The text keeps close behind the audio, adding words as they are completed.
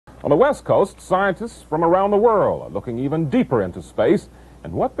On the West Coast, scientists from around the world are looking even deeper into space,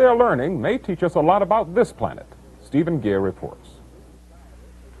 and what they're learning may teach us a lot about this planet. Stephen Gear reports.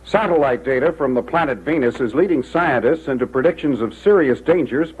 Satellite data from the planet Venus is leading scientists into predictions of serious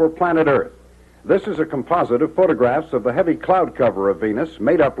dangers for planet Earth. This is a composite of photographs of the heavy cloud cover of Venus,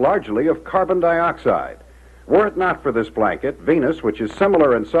 made up largely of carbon dioxide. Were it not for this blanket, Venus, which is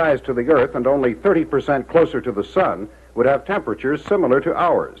similar in size to the Earth and only 30% closer to the Sun, would have temperatures similar to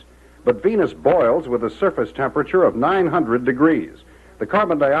ours. But Venus boils with a surface temperature of 900 degrees. The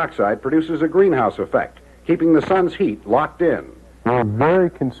carbon dioxide produces a greenhouse effect, keeping the Sun's heat locked in. We're very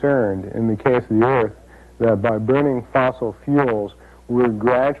concerned in the case of the Earth that by burning fossil fuels, we're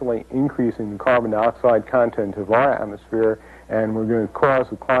gradually increasing the carbon dioxide content of our atmosphere, and we're going to cause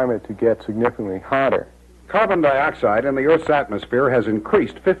the climate to get significantly hotter. Carbon dioxide in the Earth's atmosphere has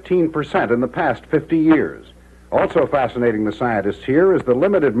increased 15% in the past 50 years. Also fascinating the scientists here is the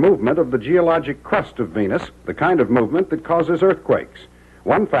limited movement of the geologic crust of Venus, the kind of movement that causes earthquakes.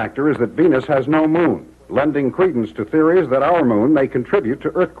 One factor is that Venus has no moon, lending credence to theories that our moon may contribute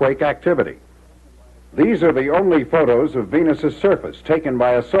to earthquake activity. These are the only photos of Venus's surface taken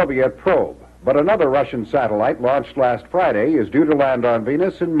by a Soviet probe, but another Russian satellite launched last Friday is due to land on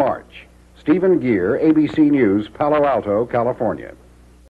Venus in March. Stephen Gear, ABC News, Palo Alto, California.